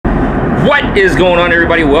What is going on,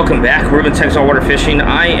 everybody? Welcome back. We're in TexasAllWaterFishing.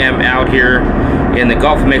 I am out here in the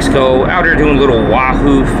Gulf of Mexico, out here doing a little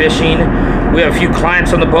wahoo fishing. We have a few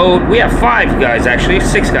clients on the boat. We have 5 guys actually,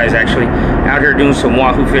 6 guys actually, out here doing some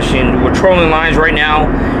wahoo fishing. We're trolling lines right now,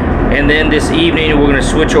 and then this evening we're going to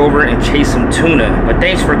switch over and chase some tuna. But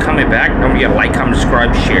thanks for coming back. Don't forget to like, comment,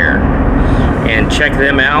 subscribe, share, and check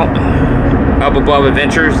them out,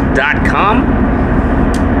 upaboveadventures.com.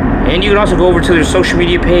 And you can also go over to their social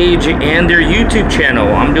media page and their YouTube channel.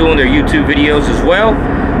 I'm doing their YouTube videos as well.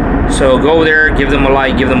 So go over there, give them a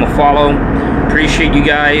like, give them a follow. Appreciate you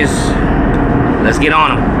guys. Let's get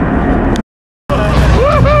on them.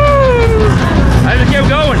 Woohoo! I just kept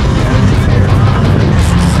going.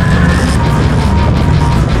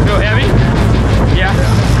 Go heavy? Yeah.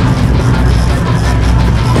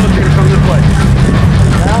 Look, here, come this way.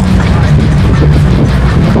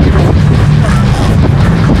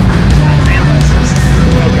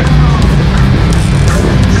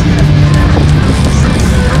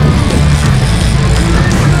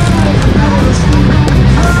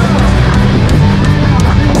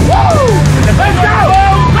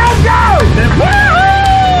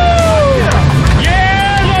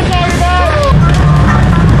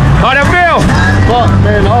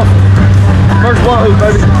 First wahoo,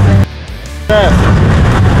 baby.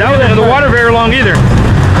 That wasn't in the water very long either.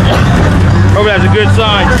 Hope that's a good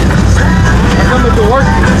sign. I come to work.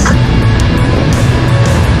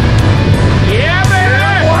 Yeah, baby!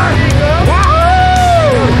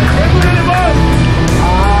 Wahoo!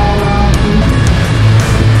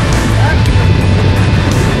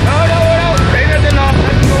 No. Ain't nothing off.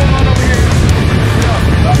 Nothing going on over here.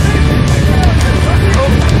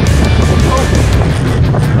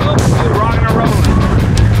 We're rocking and rolling.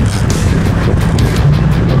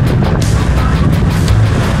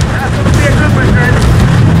 That's gonna be a good one, guys.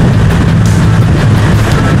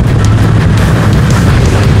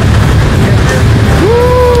 Woo!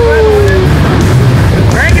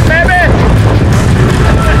 Crank it, baby!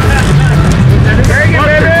 Crank it,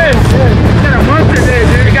 baby! You got a monster there,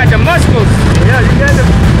 dude. You got the muscles. Yeah, you got the...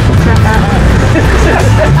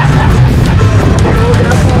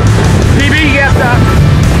 PB, you got the...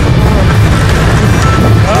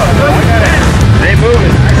 They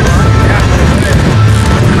moving.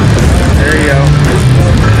 There you go.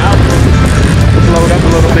 Load up a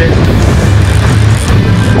little bit.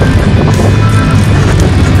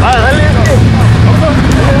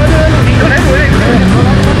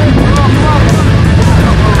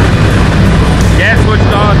 Gas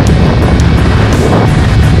switched on.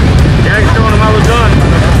 Jack's showing him I was done.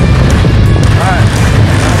 Alright.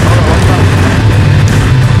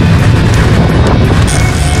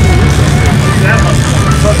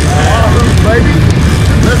 Baby,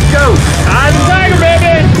 let's go. I'm the tiger,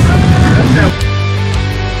 baby. Let's go.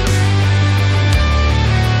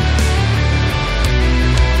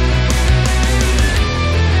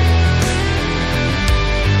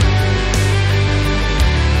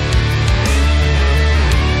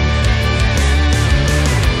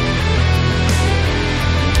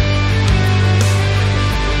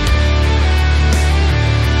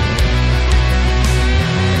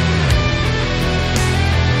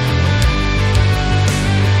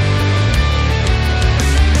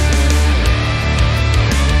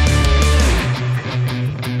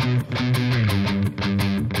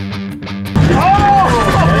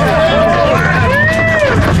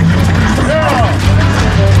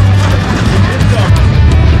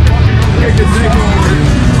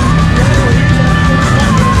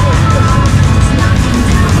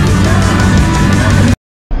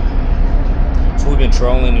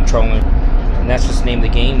 Trolling, and that's just the name of the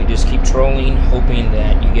game. You just keep trolling, hoping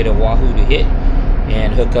that you get a wahoo to hit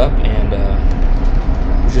and hook up, and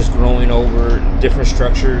we're just growing over different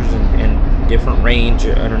structures and different range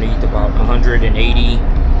underneath, about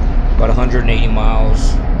 180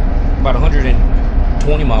 miles, about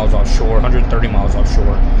 120 miles offshore, 130 miles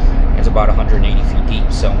offshore. It's about 180 feet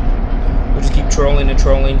deep. So we'll just keep trolling and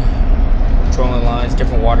trolling lines,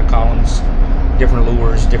 different water columns, different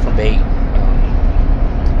lures, different bait,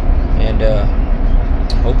 and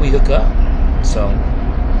hope we hook up. So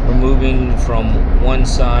we're moving from one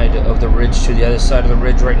side of the ridge to the other side of the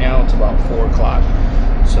ridge right now. It's about 4 o'clock,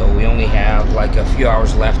 so we only have like a few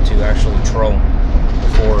hours left to actually troll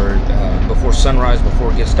before sunrise,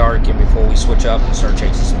 before it gets dark, and before we switch up and start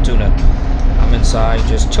chasing some tuna. I'm inside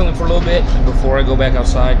just chilling for a little bit before I go back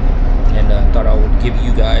outside, and thought I would give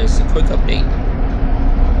you guys a quick update.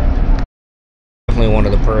 Definitely one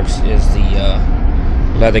of the perks is the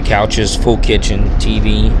leather couches, full kitchen,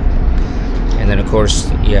 TV, and then of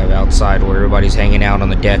course you have outside where everybody's hanging out on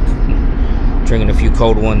the deck, drinking a few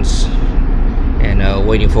cold ones, and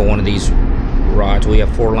waiting for one of these rods. We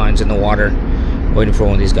have 4 lines in the water, waiting for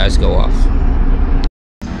one of these guys to go off.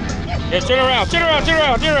 Yeah, turn around, turn around, turn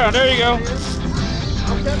around, turn around. There you go.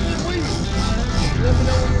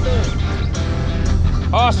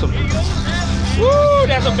 Awesome. Woo,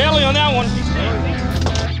 that's a belly on that one.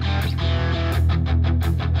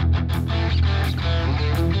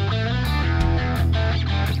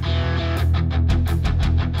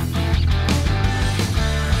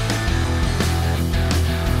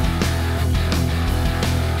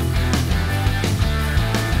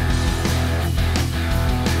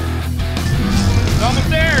 Almost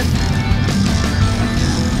there.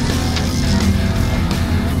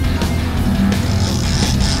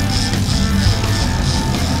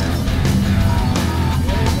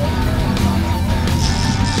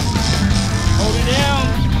 Hold it down.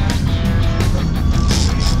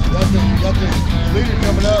 Got the leader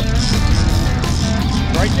coming up.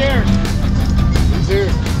 Right there. He's here.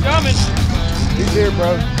 Coming. He's here,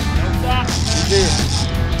 bro. Don't stop. He's here.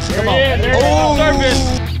 There Come he on. is. There he is on surface.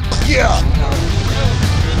 Yeah.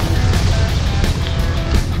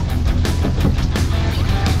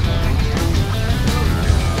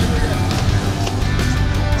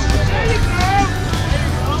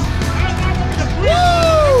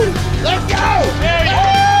 Let's go! There you go.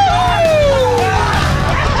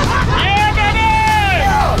 Yeah, baby!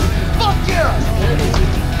 Yeah! Fuck yeah!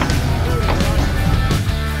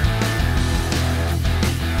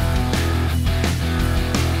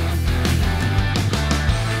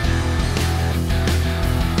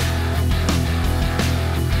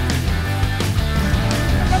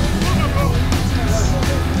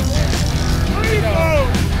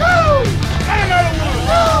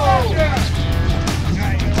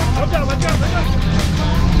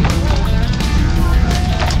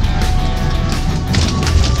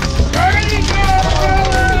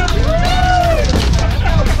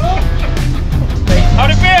 How'd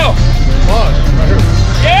it feel? Fun, right here.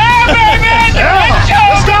 Yeah, baby! Yeah!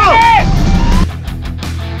 Let's go!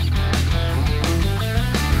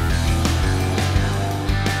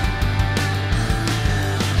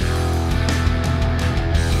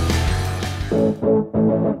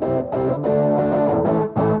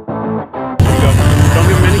 There you go. Don't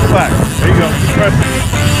give him any slack. There you go. Press it.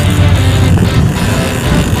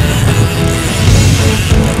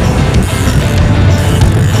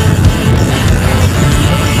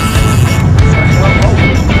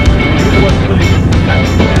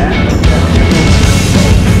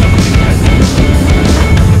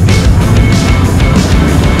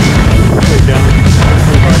 Way down.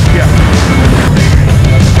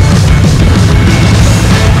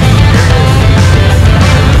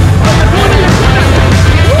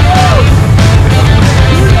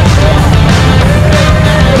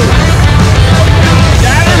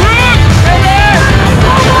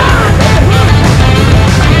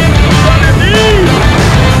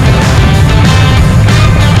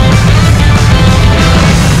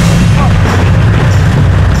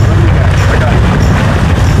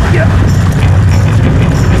 Yeah.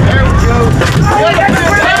 There we go.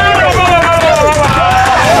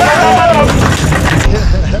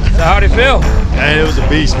 So how'd it feel? Hey, it was a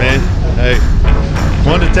beast, man. Hey,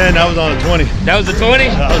 1 to 10, I was on a 20. That was a 20?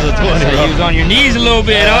 That was a 20, So bro. you was on your knees a little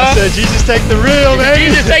bit, I huh? said, Jesus, take the reel,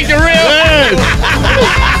 baby. Jesus, take the reel. Man.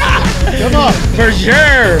 Come on. For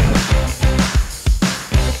sure.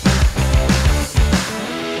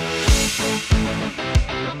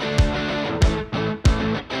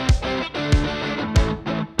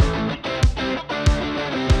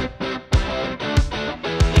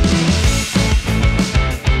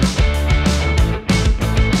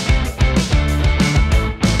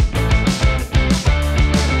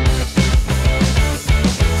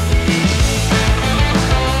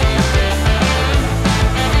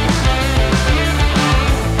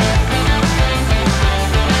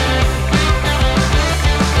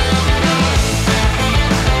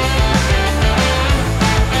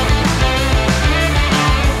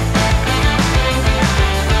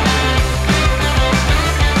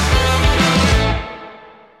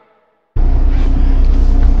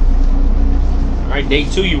 All right, day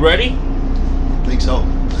 2, you ready? Think so.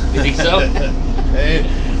 You think so? Hey,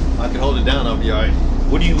 I can hold it down. I'll be all right.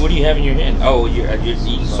 What do you have in your hand? Oh, you're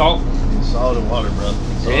eating salt. Salt and water, bro.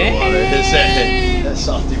 Salt Dang. and water. It's that's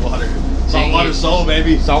salty water. Salt Dang water it. soul,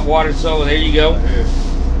 baby. Salt water soul. There you go. Right here.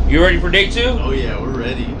 You ready for day 2? Oh yeah, we're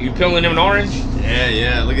ready. You peeling them an orange? Yeah,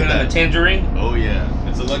 yeah. Look at A that. tangerine? Oh yeah,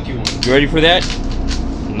 it's a lucky one. You ready for that?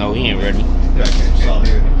 No, he ain't ready. It's all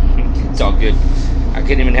here. It's all good. I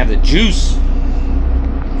couldn't even have the juice.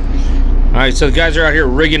 All right, so the guys are out here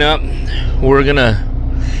rigging up. We're gonna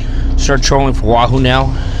Start trolling for Wahoo now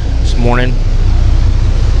this morning.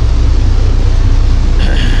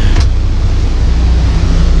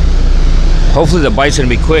 Hopefully the bite's gonna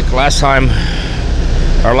be quick. Last time,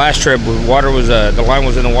 our last trip, water was the line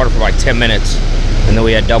was in the water for like 10 minutes, and then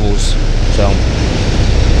we had doubles. So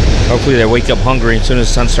hopefully they wake up hungry as soon as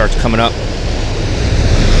the sun starts coming up.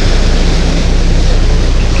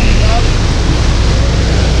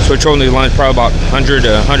 So we're trolling these lines probably about 100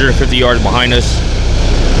 to 150 yards behind us.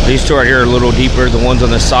 These two right here are a little deeper. The ones on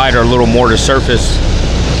the side are a little more to surface.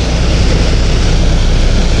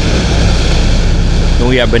 Then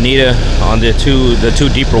we have Bonita on the two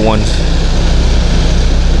deeper ones.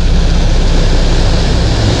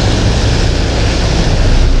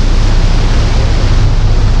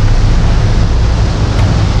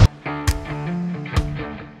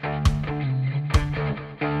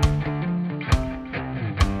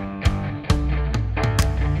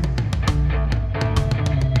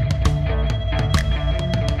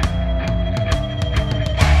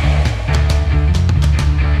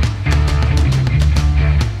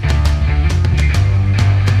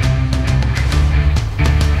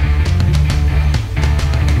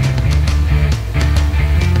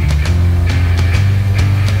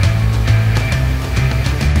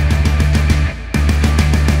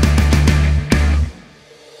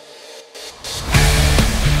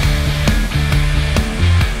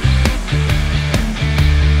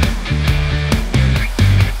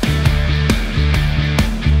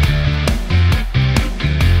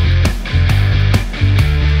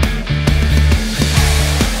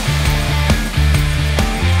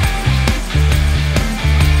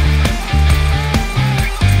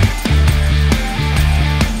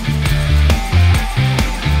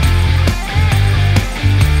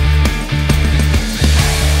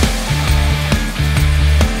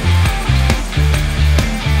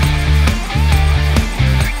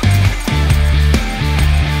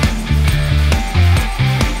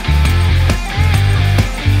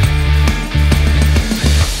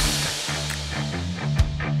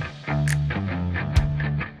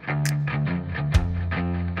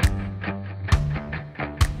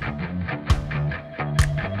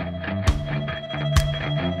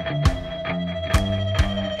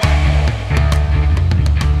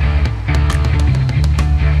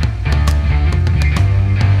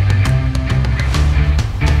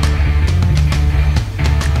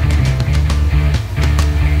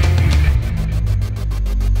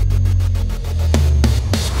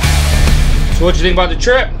 So what you think about the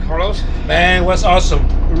trip, Carlos? Man, it was awesome.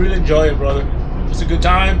 We really enjoyed it, brother. It was a good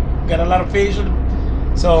time. Got a lot of fishing.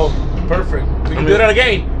 So, perfect. We can do that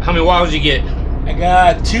again. How many Wahoos did you get? I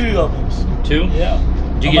got 2 of them. 2? Yeah.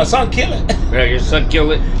 Did you My son killed it. Yeah, your son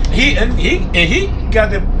killed it. He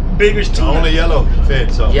got the biggest tuna. Only yellow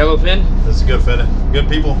fin, so Yellowfin? that's a good fin. Good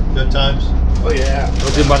people, good times. Oh, yeah. What do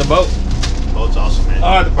you think about the boat? Boat's awesome, man.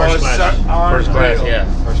 Oh, the first boys class, are First class, unreal.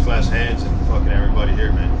 yeah. first class hands and fucking everybody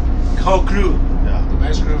here, man. Whole crew. Yeah,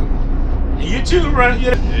 Nice crew. And you too, run.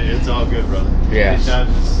 it's all good, brother. Yeah. Anytime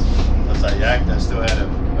as I yacked, I still had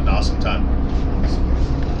an awesome time.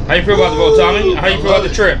 How you feel about the boat, Tommy? How you feel about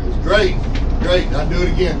the trip? It was great. Great. I'd do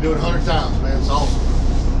it again. Do it 100 times, man. It's awesome.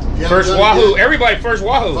 If you haven't First done it Wahoo. yet- Everybody first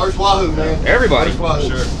Wahoo. First Wahoo, man. Everybody. First Wahoo.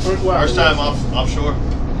 Sure. First Wahoo. First time offshore.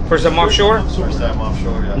 First time offshore? First time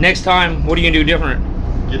offshore, yeah. Next time, what are you going to do different?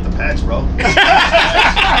 Get the patch, bro.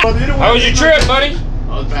 How was your trip, buddy? That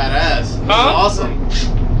was badass. It was Huh? awesome.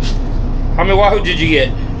 How many Wahoo did you get?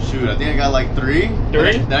 Shoot, I think I got like 3.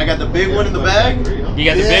 3? Then I got the big one in the bag. You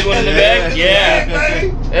got the big one in the bag? Yeah.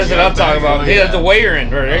 That's what I'm talking about. Oh, Yeah, yeah. that's the weigher in,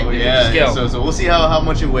 right? Oh yeah. Scale. So we'll see how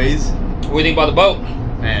much it weighs. What do you think about the boat?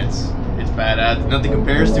 Man, it's badass. Nothing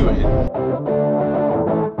compares to it.